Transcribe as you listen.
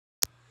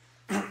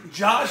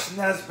Josh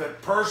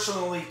Nesbitt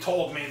personally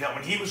told me that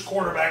when he was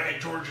quarterback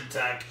at Georgia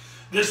Tech,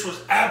 this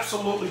was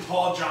absolutely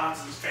Paul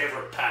Johnson's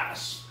favorite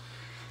pass.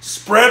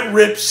 Spread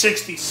rip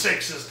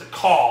 66 is the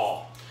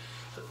call.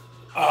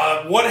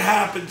 What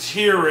happens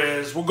here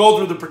is, we'll go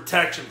through the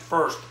protection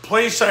first.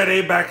 Play side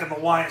A-back and the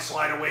line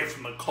slide away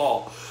from the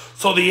call.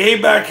 So the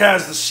A-back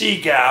has the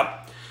C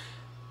gap.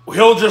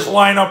 He'll just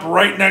line up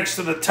right next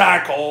to the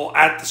tackle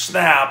at the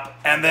snap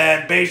and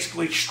then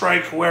basically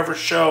strike whoever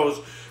shows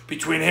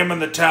between him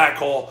and the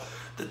tackle.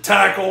 The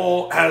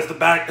tackle has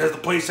the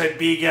play side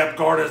B gap,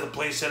 guard has the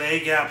play side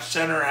A gap,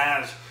 center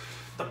has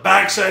the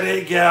backside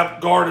A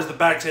gap, guard has the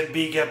backside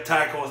B gap,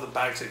 tackle has the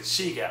backside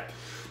C gap.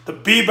 The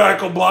B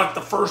back will block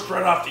the first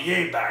threat off the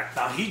A back.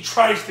 Now he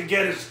tries to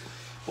get his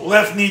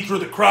left knee through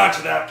the crotch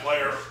of that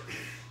player,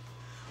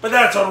 but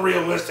that's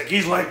unrealistic.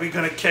 He's likely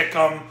going to kick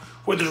him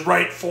with his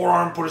right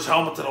forearm, put his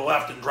helmet to the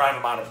left, and drive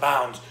him out of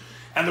bounds.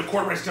 And the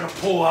quarterback's going to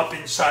pull up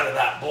inside of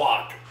that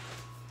block.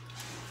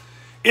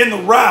 In the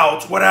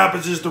routes, what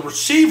happens is the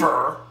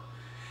receiver,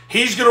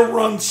 he's going to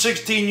run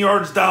 16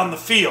 yards down the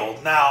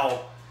field.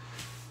 Now,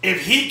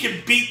 if he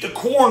can beat the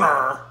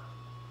corner,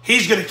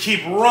 he's going to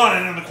keep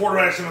running, and the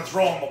quarterback's going to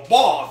throw him a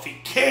ball. If he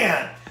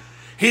can't,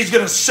 he's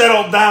going to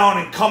settle down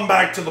and come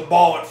back to the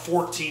ball at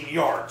 14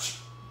 yards.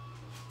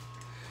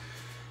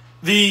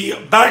 The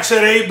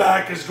backside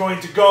A-back is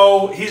going to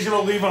go, he's going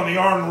to leave on the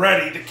arm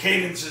ready. The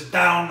cadence is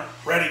down,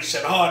 ready,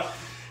 set, hot.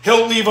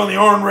 He'll leave on the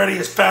arm ready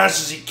as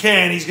fast as he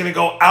can. He's going to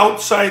go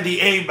outside the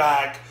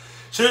A-back.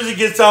 As soon as he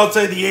gets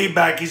outside the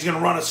A-back, he's going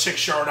to run a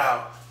 6-yard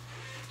out.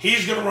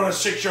 He's going to run a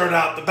 6-yard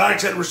out. The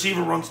backside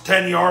receiver runs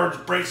 10 yards,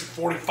 breaks at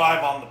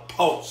 45 on the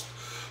post.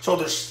 So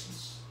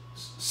there's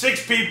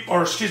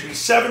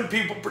 7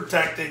 people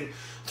protecting,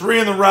 3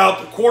 in the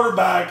route. The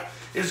quarterback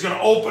is going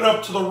to open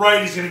up to the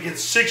right. He's going to get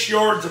 6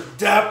 yards of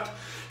depth.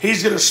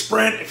 He's going to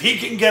sprint. If he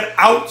can get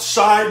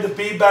outside the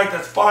B-back,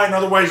 that's fine.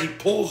 Otherwise, he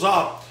pulls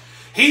up.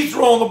 He's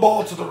throwing the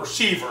ball to the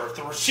receiver. If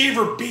the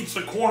receiver beats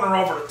the corner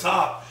over the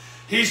top,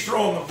 he's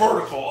throwing the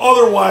vertical.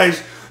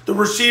 Otherwise, the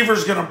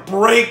receiver's going to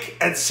break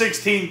at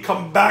 16,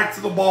 come back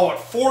to the ball at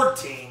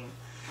 14.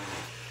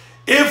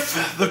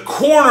 If the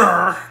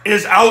corner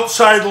is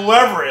outside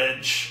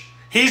leverage,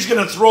 he's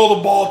going to throw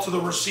the ball to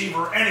the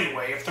receiver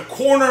anyway. If the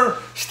corner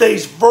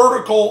stays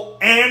vertical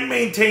and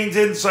maintains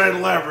inside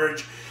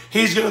leverage,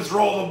 he's going to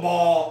throw the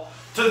ball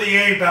to the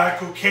A-back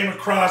who came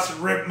across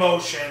in rip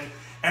motion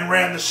and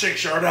ran the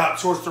 6-yard out.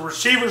 So it's the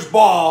receiver's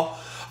ball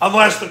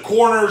unless the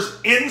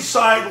corner's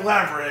inside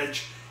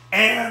leverage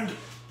and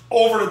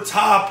over the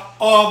top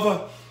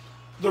of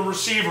the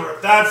receiver.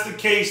 If that's the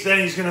case, then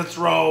he's going to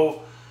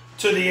throw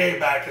to the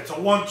A-back. It's a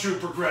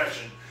 1-2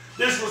 progression.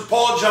 This was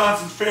Paul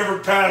Johnson's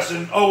favorite pass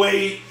in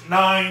 08,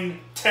 9,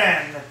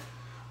 10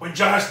 when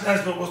Josh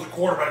Nesbitt was the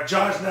quarterback.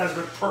 Josh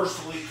Nesbitt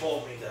personally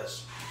told me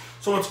this.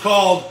 So it's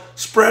called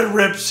Spread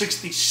Rip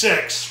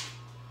 66.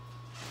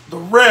 The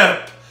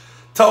rip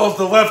tells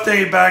the left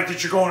A-back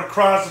that you're going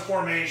across the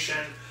formation.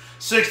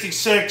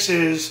 66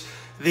 is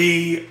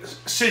the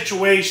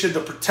situation, the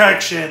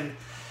protection,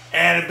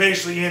 and it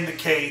basically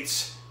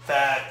indicates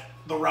that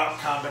the route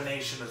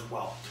combination as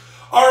well.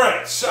 All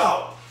right,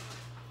 so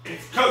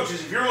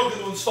coaches, if you're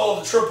looking to install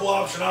the triple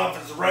option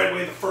offense the right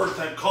way the first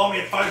time, call me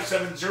at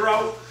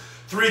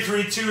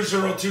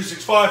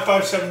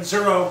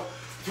 570-332-0265,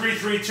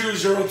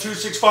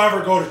 570-332-0265,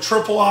 or go to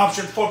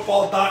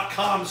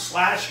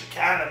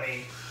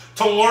tripleoptionfootball.com/academy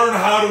to learn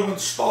how to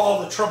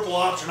install the triple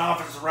option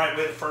offense the right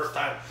way the first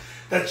time.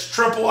 That's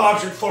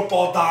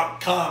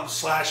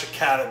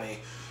tripleoptionfootball.com/academy.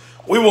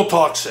 We will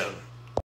talk soon.